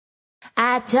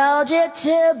I told you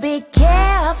to be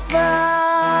careful.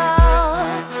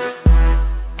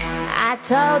 I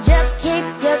told you keep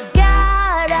your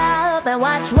guard up and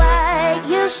watch what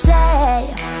you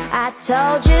say. I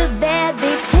told you there'd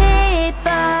be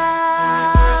people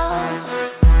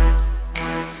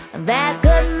that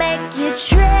could make you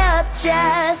trip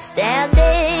just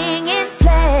standing in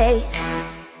place.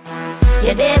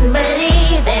 You didn't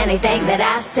believe anything that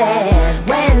I said.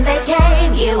 When they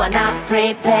came, you were not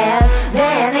prepared.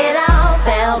 Then it all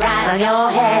fell right on your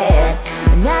head.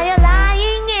 And now you're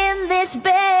lying in this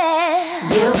bed.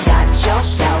 You got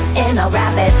yourself in a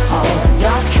rabbit hole.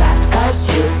 You're trapped cause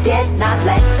you did not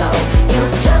let go. You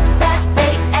took that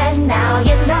bait and now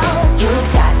you know. You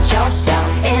got yourself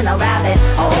in a rabbit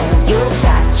hole. You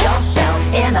got yourself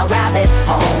in a rabbit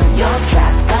hole. You're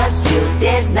trapped cause you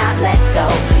did not let go.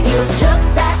 You took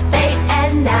that bait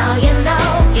and now you know.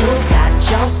 You got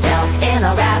yourself in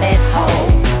a rabbit hole.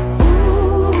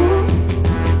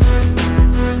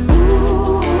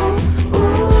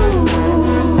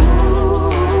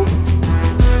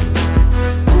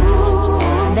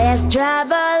 There's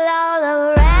trouble all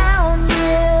around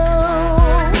you.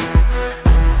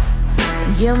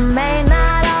 You may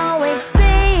not always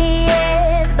see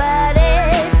it, but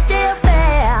it's still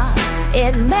there.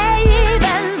 It may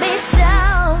even be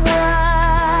someone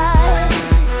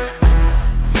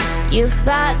you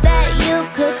thought that you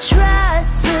could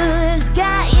trust, who's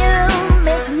got you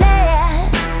misled.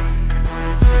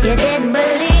 You didn't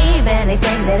believe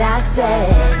anything that I said.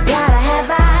 Gotta have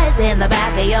eyes in the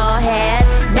back of your head.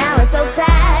 Now it's so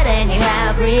sad and you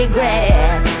have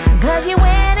regret, cause you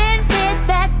went and did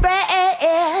that bread.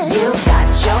 You got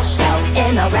yourself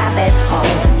in a rabbit hole.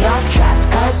 You're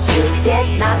trapped cause you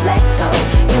did not let go.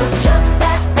 You took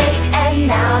that bait and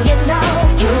now you know.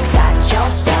 You got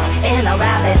yourself in a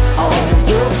rabbit hole.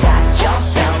 You got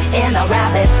yourself in a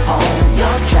rabbit hole.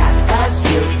 You're trapped cause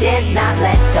you did not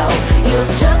let go. You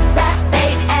took that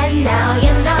bait and now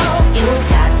you know. You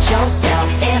got yourself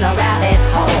in a rabbit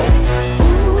hole.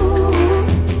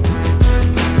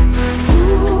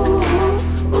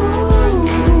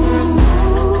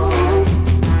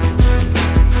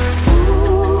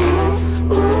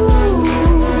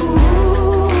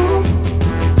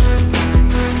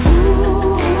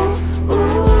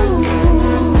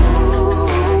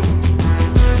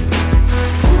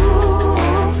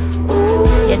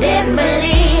 You didn't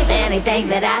believe anything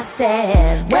that I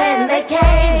said. When they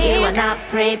came, you were not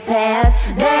prepared.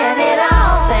 Then it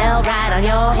all fell right on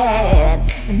your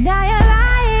head. And now you're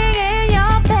lying in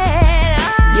your bed.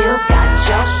 You've got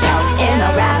yourself